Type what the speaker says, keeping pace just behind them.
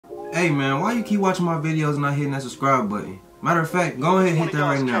Hey man, why you keep watching my videos and not hitting that subscribe button? Matter of fact, go ahead and hit that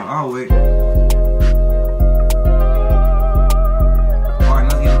right now. I'll wait. Alright,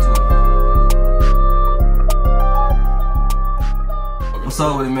 let's get into it. What's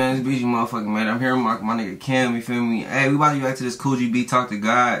up with it, man? It's BG motherfucking man. I'm here with my nigga Cam, you feel me? Hey, we about to get back to this Coogi beat Talk to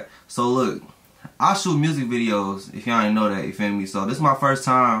God. So look, I shoot music videos, if y'all didn't know that, you feel me? So this is my first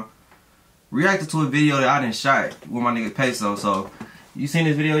time reacting to a video that I didn't shot with my nigga Peso. So you seen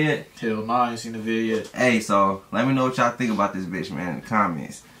this video yet? Hell no, I ain't seen the video yet. Hey, so let me know what y'all think about this bitch, man, in the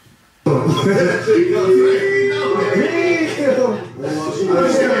comments. Oh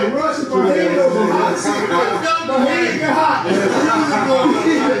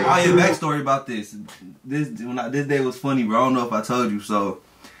yeah, backstory about this. This day was funny, bro. I don't know if I told you. So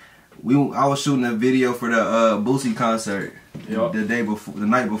I was shooting a video for the Boosie concert the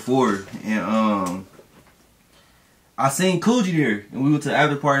night before, and I seen Coogi there, and we went to the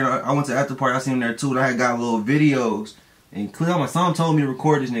after party. I went to the after party. I seen him there too, and I had got little videos. And clear, my son told me to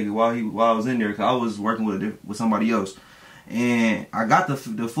record this nigga while I was in there, cause I was working with somebody else. And I got the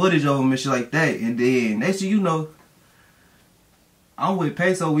footage of him and shit like that. And then next thing you know, I'm with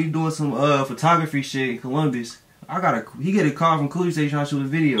Peso. We doing some photography shit in Columbus. He get a call from Coogi saying he's trying to shoot a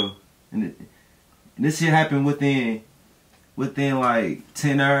video, and this shit happened within like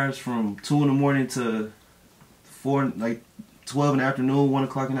 10 hours, from 2 in the morning to 4, like 12 in the afternoon, 1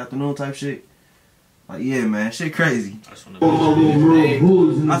 o'clock in the afternoon type shit. Like, yeah, man, shit crazy. I swear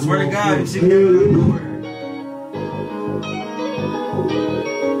to God, shit came out of nowhere.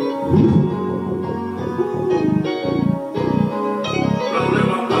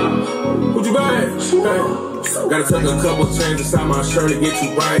 What you buy? Hey. Gotta tuck a couple chains inside my shirt to get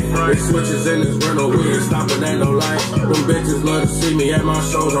you right. They switches in this rental, we ain't stopping at no light. Them bitches love to see me at my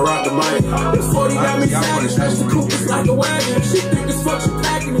shows, I rock the mic. This 40 got me savage, stretch the coupe, it's like a wagon. She think this fuck, she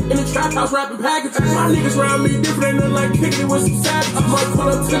packing it in the trap house, rapping packages. My niggas round me different, ain't nothing like kicking it with some savages. I might pull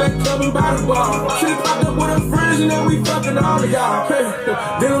up to that club and buy the bar. She popped up with her friends and then we fucking all of y'all. Hey,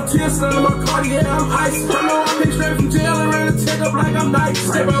 they don't tear something in my car, yeah, I'm ice. I know I came straight from jail and ran a check up like I'm nice.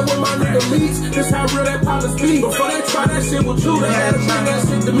 Step out with my nigga Leach, this how real that partners be. Before they try that shit with you, they had to bring that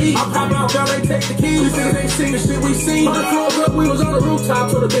shit to me. I pop out, y'all ain't take the keys. These niggas ain't seen the shit we seen. On the floor up, we was on the rooftop,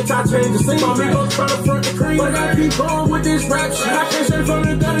 told the bitch I changed the scene. My niggas tryna front the cream, but I gotta keep going with this rap shit. I can't straight from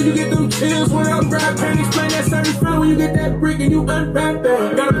the gutter, you get them chills when I'm rap. Can't explain that certain feeling when you get that brick and you unwrap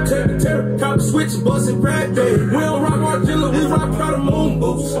that. Gotta protect the terror, cop the switch, bust it, crack that. We don't rock artillery, we rock proud of moon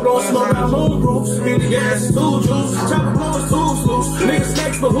boots. Don't smoke out moon roofs, in the gas is too juice. Chopper blowing tools loose, niggas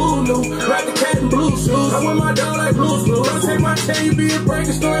snakes but who knew? Rap the cat in blue shoes, I wear my dog like blues blue. Don't take my chain, you be a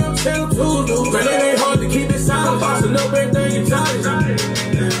breaking story, I'm telling two dudes. Man, it ain't hard to keep it silent, bossing up everything you tell it.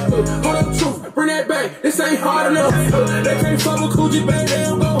 Hold up, truth, bring that back, this ain't hard enough. They can't fuck with Coogi, baby, they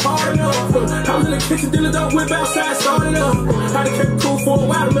don't go hard enough. I was in the kitchen, dealing up, whip outside, starting up. Had to keep it cool for a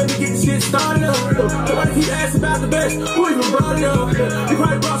while to maybe get the shit started up. Nobody keep asking about the best, who even brought it up? You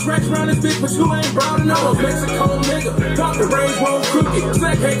probably brought racks around this bitch, but you ain't brought enough. Mexico nigga, drop the range, won't cook it.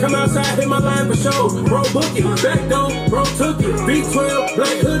 Slack can't come outside, hit my line for show. Bro, book it, back door, bro, took it. B12,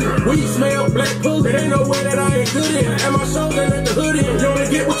 black hoodie, weed smell, black pussy. There ain't no way that I ain't good in. At my show, they let the hood in. You only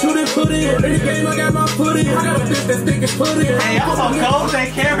get what you done put in. In the game, I got my foot in. I got a bitch that's thick as put in. Hey, I'm so cold with that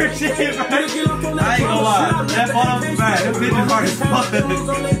camera shit, man. I ain't gonna lie, that photo's bad. Them bitches hard as fuck.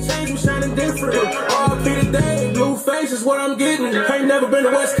 RP today, blue face is what I'm getting. Ain't never been to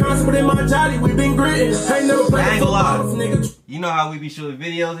Wisconsin, but in my jolly, we been gritting. Ain't never played football, nigga. You know how we be shooting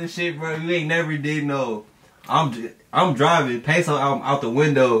videos and shit, bro? You ain't never did no. I'm driving, Peso out the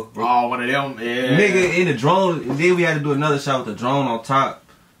window. Oh, one of them, yeah. Nigga in the drone, and then we had to do another shot with the drone on top.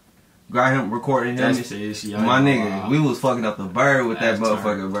 Got him recording him. That's it, my nigga, we was fucking up the bird with that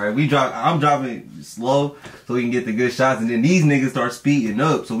motherfucker, bro. I'm driving slow so we can get the good shots, and then these niggas start speeding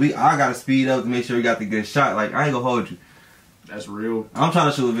up. So I gotta speed up to make sure we got the good shot. Like, I ain't gonna hold you. That's real. I'm trying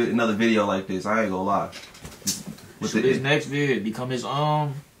to shoot another video like this. I ain't gonna lie. With his next vid, become his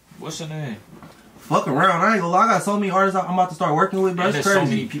what's her name? Fuck around, I ain't gonna lie. I got so many artists I'm about to start working with, bro. And it's there's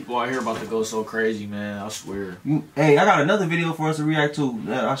crazy. So many people out here about to go so crazy, man. I swear. Hey, I got another video for us to react to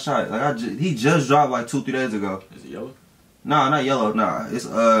that I shot. Like he just dropped like 2-3 days ago. Is it yellow? Nah, not yellow. Nah, it's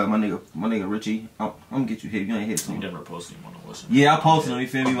my nigga Richie. I'm gonna get you hit. You ain't hit soon. You never posted him on the listen. Yeah, I posted him. You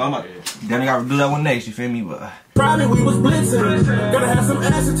feel me? But then I gotta do that one next. You feel me? But probably we was blitzing. Gotta have some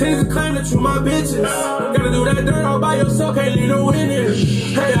ascertains to claim that you my bitches. Gotta do that dirt all by yourself. Can't leave no winning.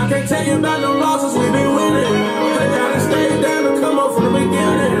 Hey, I can't tell you about no losses. We been winning. Hey, gotta stay down and come up from the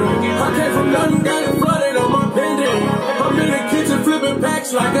beginning. I came from nothing, got it flooded on my pendant. I'm in the kitchen flipping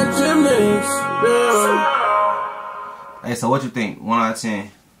packs like a gymnast. Yeah. Hey, so what you think? 1 out of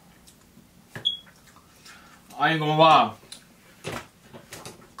 10. I ain't gonna lie.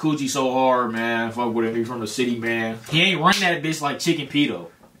 Coogi so hard, man. Fuck with him. He from the city, man. He ain't run that bitch like Chicken P though.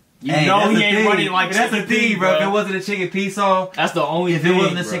 You know he ain't running like that's the thing, bro. If it wasn't a Chicken P song, that's the only thing. If it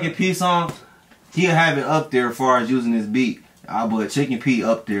wasn't a Chicken P song, he'll have it up there as far as using his beat. I put Chicken P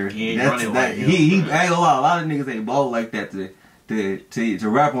up there. He ain't running like him. He ain't gonna lie. A lot of niggas ain't bold like that to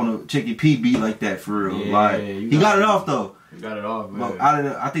rap on a Chicken P beat like that for real. Yeah, like he got it off though. He got it off, man. But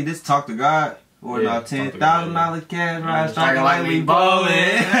I think this Talk to God. Or now $10,000 cash ride, striking like we ballin'.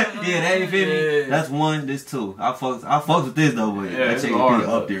 Yeah, that, you feel me? That's one. This two. I fucks with this though, but that Chicken P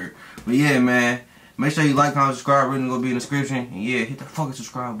up there. But yeah, man. Make sure you like, comment, subscribe. Everything gonna be in the description. And yeah, hit the fucking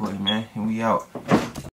subscribe button, man. And we out.